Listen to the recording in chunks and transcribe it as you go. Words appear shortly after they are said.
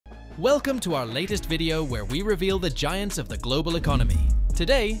Welcome to our latest video where we reveal the giants of the global economy.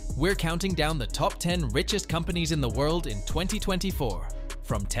 Today, we're counting down the top 10 richest companies in the world in 2024.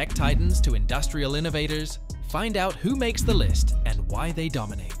 From tech titans to industrial innovators, find out who makes the list and why they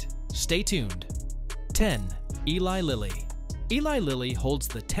dominate. Stay tuned. 10. Eli Lilly. Eli Lilly holds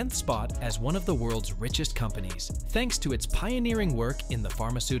the 10th spot as one of the world's richest companies, thanks to its pioneering work in the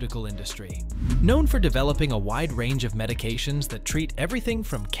pharmaceutical industry. Known for developing a wide range of medications that treat everything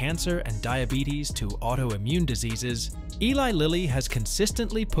from cancer and diabetes to autoimmune diseases, Eli Lilly has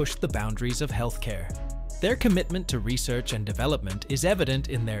consistently pushed the boundaries of healthcare. Their commitment to research and development is evident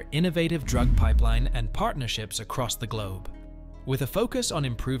in their innovative drug pipeline and partnerships across the globe. With a focus on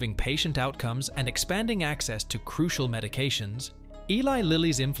improving patient outcomes and expanding access to crucial medications, Eli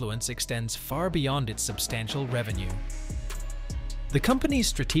Lilly's influence extends far beyond its substantial revenue. The company's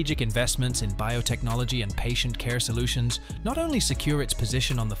strategic investments in biotechnology and patient care solutions not only secure its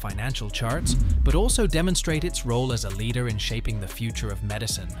position on the financial charts, but also demonstrate its role as a leader in shaping the future of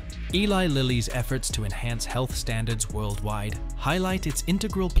medicine. Eli Lilly's efforts to enhance health standards worldwide highlight its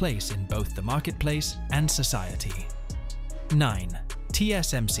integral place in both the marketplace and society. 9.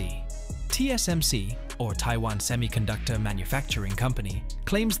 TSMC. TSMC, or Taiwan Semiconductor Manufacturing Company,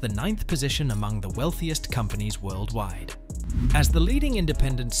 claims the 9th position among the wealthiest companies worldwide. As the leading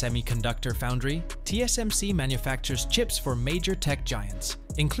independent semiconductor foundry, TSMC manufactures chips for major tech giants,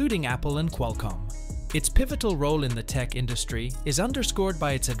 including Apple and Qualcomm. Its pivotal role in the tech industry is underscored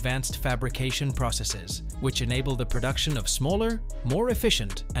by its advanced fabrication processes, which enable the production of smaller, more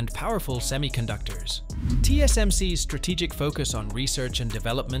efficient, and powerful semiconductors. TSMC's strategic focus on research and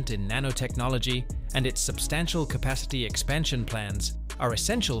development in nanotechnology and its substantial capacity expansion plans are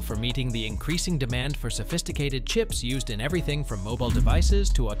essential for meeting the increasing demand for sophisticated chips used in everything from mobile devices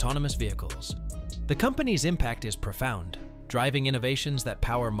to autonomous vehicles. The company's impact is profound, driving innovations that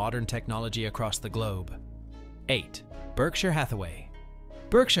power modern technology across the globe. 8. Berkshire Hathaway.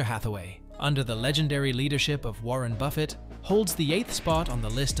 Berkshire Hathaway, under the legendary leadership of Warren Buffett, holds the 8th spot on the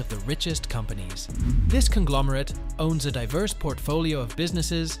list of the richest companies. This conglomerate owns a diverse portfolio of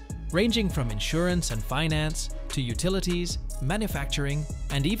businesses ranging from insurance and finance to utilities, manufacturing,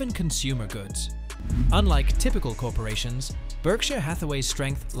 and even consumer goods. Unlike typical corporations, Berkshire Hathaway's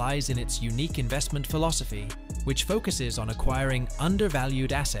strength lies in its unique investment philosophy, which focuses on acquiring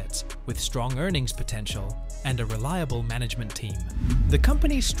undervalued assets with strong earnings potential and a reliable management team. The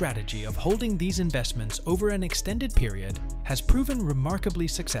company's strategy of holding these investments over an extended period has proven remarkably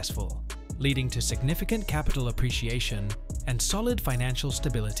successful, leading to significant capital appreciation and solid financial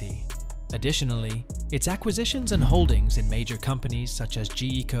stability. Additionally, its acquisitions and holdings in major companies such as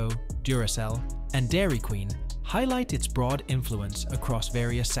GEco, Duracell, and Dairy Queen highlight its broad influence across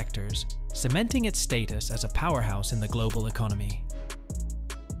various sectors, cementing its status as a powerhouse in the global economy.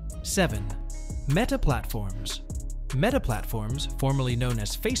 7. Meta Platforms. Meta Platforms, formerly known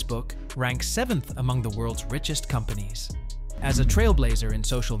as Facebook, ranks 7th among the world's richest companies. As a trailblazer in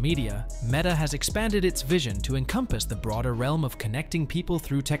social media, Meta has expanded its vision to encompass the broader realm of connecting people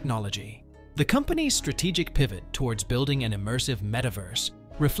through technology. The company's strategic pivot towards building an immersive metaverse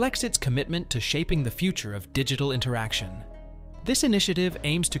reflects its commitment to shaping the future of digital interaction. This initiative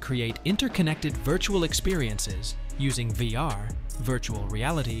aims to create interconnected virtual experiences using VR, virtual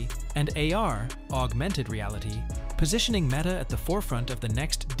reality, and AR, augmented reality, positioning Meta at the forefront of the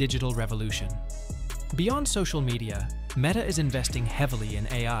next digital revolution. Beyond social media, Meta is investing heavily in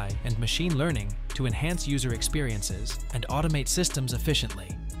AI and machine learning to enhance user experiences and automate systems efficiently.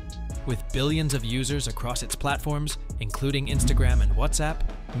 With billions of users across its platforms, including Instagram and WhatsApp,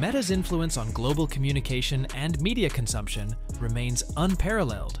 Meta's influence on global communication and media consumption remains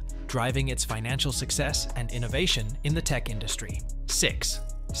unparalleled, driving its financial success and innovation in the tech industry. 6.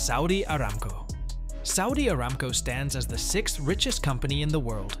 Saudi Aramco. Saudi Aramco stands as the 6th richest company in the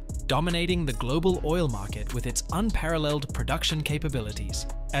world, dominating the global oil market with its unparalleled production capabilities.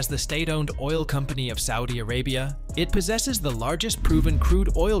 As the state-owned oil company of Saudi Arabia, it possesses the largest proven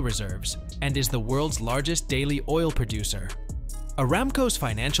crude oil reserves and is the world's largest daily oil producer. Aramco's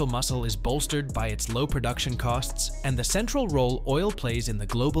financial muscle is bolstered by its low production costs and the central role oil plays in the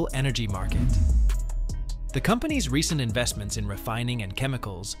global energy market. The company's recent investments in refining and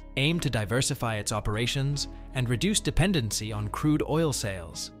chemicals aim to diversify its operations and reduce dependency on crude oil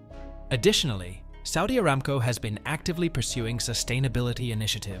sales. Additionally, Saudi Aramco has been actively pursuing sustainability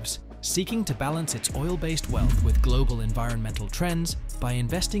initiatives, seeking to balance its oil-based wealth with global environmental trends by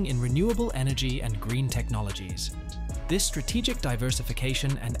investing in renewable energy and green technologies. This strategic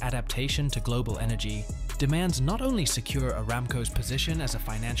diversification and adaptation to global energy demands not only secure Aramco's position as a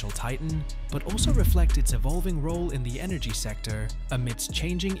financial titan, but also reflect its evolving role in the energy sector amidst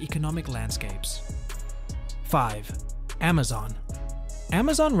changing economic landscapes. 5. Amazon.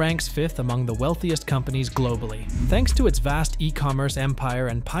 Amazon ranks 5th among the wealthiest companies globally, thanks to its vast e-commerce empire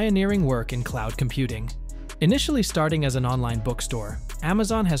and pioneering work in cloud computing. Initially starting as an online bookstore,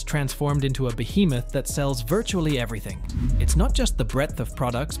 Amazon has transformed into a behemoth that sells virtually everything. It's not just the breadth of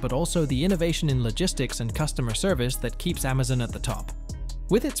products, but also the innovation in logistics and customer service that keeps Amazon at the top.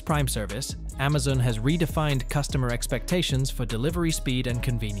 With its Prime service, Amazon has redefined customer expectations for delivery speed and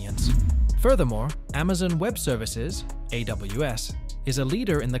convenience. Furthermore, Amazon Web Services, AWS, is a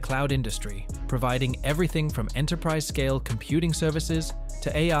leader in the cloud industry, providing everything from enterprise-scale computing services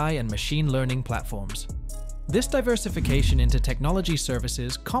to AI and machine learning platforms. This diversification into technology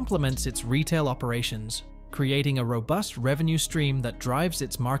services complements its retail operations, creating a robust revenue stream that drives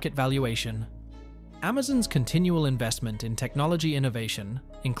its market valuation. Amazon's continual investment in technology innovation,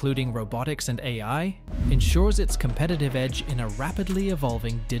 including robotics and AI, ensures its competitive edge in a rapidly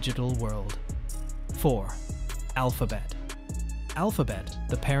evolving digital world. 4. Alphabet. Alphabet,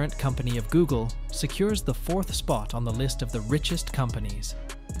 the parent company of Google, secures the 4th spot on the list of the richest companies.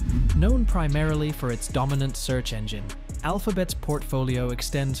 Known primarily for its dominant search engine, Alphabet's portfolio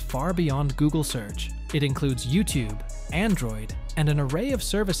extends far beyond Google Search. It includes YouTube, Android, and an array of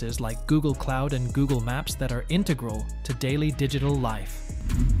services like Google Cloud and Google Maps that are integral to daily digital life.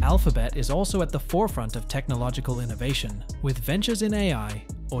 Alphabet is also at the forefront of technological innovation, with ventures in AI,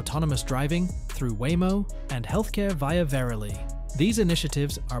 autonomous driving through Waymo, and healthcare via Verily. These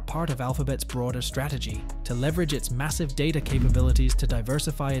initiatives are part of Alphabet's broader strategy to leverage its massive data capabilities to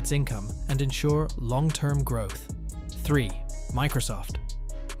diversify its income and ensure long-term growth. 3. Microsoft.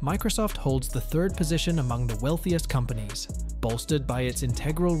 Microsoft holds the 3rd position among the wealthiest companies, bolstered by its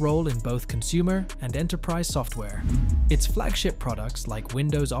integral role in both consumer and enterprise software. Its flagship products like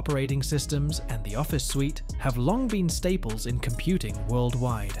Windows operating systems and the Office suite have long been staples in computing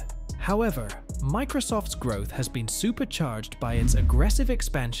worldwide. However, Microsoft's growth has been supercharged by its aggressive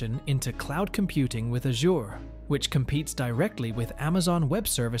expansion into cloud computing with Azure, which competes directly with Amazon Web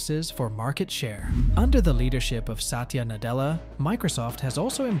Services for market share. Under the leadership of Satya Nadella, Microsoft has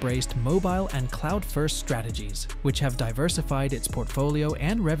also embraced mobile and cloud-first strategies, which have diversified its portfolio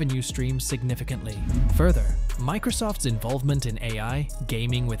and revenue streams significantly. Further, Microsoft's involvement in AI,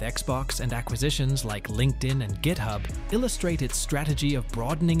 gaming with Xbox, and acquisitions like LinkedIn and GitHub illustrate its strategy of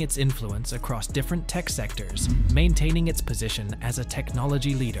broadening its influence across different tech sectors, maintaining its position as a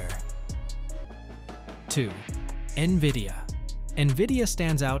technology leader. 2. NVIDIA. NVIDIA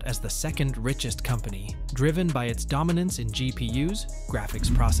stands out as the 2nd richest company, driven by its dominance in GPUs,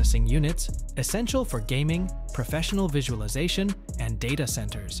 graphics processing units, essential for gaming, professional visualization, and data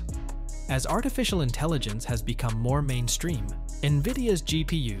centers. As artificial intelligence has become more mainstream, NVIDIA's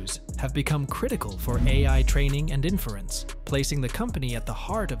GPUs have become critical for AI training and inference, placing the company at the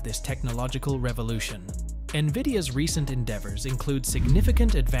heart of this technological revolution. NVIDIA's recent endeavors include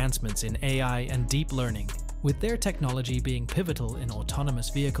significant advancements in AI and deep learning, with their technology being pivotal in autonomous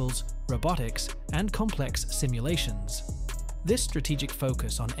vehicles, robotics, and complex simulations. This strategic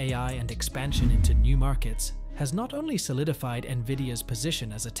focus on AI and expansion into new markets has not only solidified NVIDIA's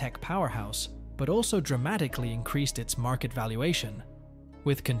position as a tech powerhouse, but also dramatically increased its market valuation.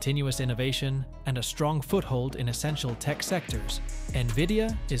 With continuous innovation and a strong foothold in essential tech sectors,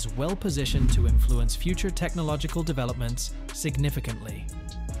 NVIDIA is well positioned to influence future technological developments significantly.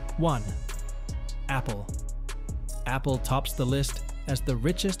 1. Apple. Apple tops the list as the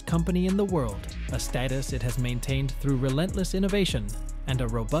richest company in the world, a status it has maintained through relentless innovation and a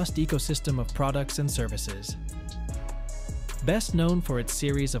robust ecosystem of products and services. Best known for its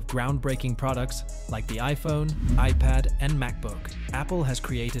series of groundbreaking products like the iPhone, iPad, and MacBook, Apple has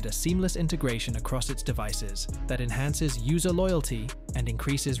created a seamless integration across its devices that enhances user loyalty and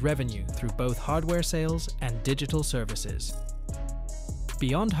increases revenue through both hardware sales and digital services.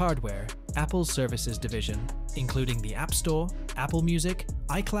 Beyond hardware, Apple's services division, including the App Store, Apple Music,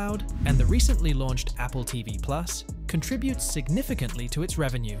 iCloud, and the recently launched Apple TV Plus, contributes significantly to its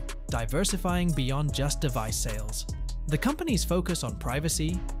revenue, diversifying beyond just device sales. The company's focus on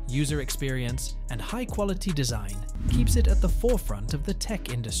privacy, user experience, and high-quality design keeps it at the forefront of the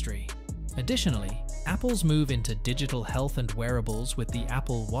tech industry. Additionally, Apple's move into digital health and wearables with the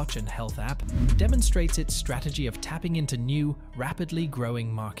Apple Watch and Health app demonstrates its strategy of tapping into new, rapidly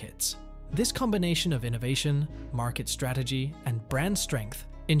growing markets. This combination of innovation, market strategy, and brand strength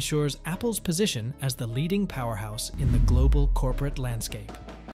ensures Apple's position as the leading powerhouse in the global corporate landscape.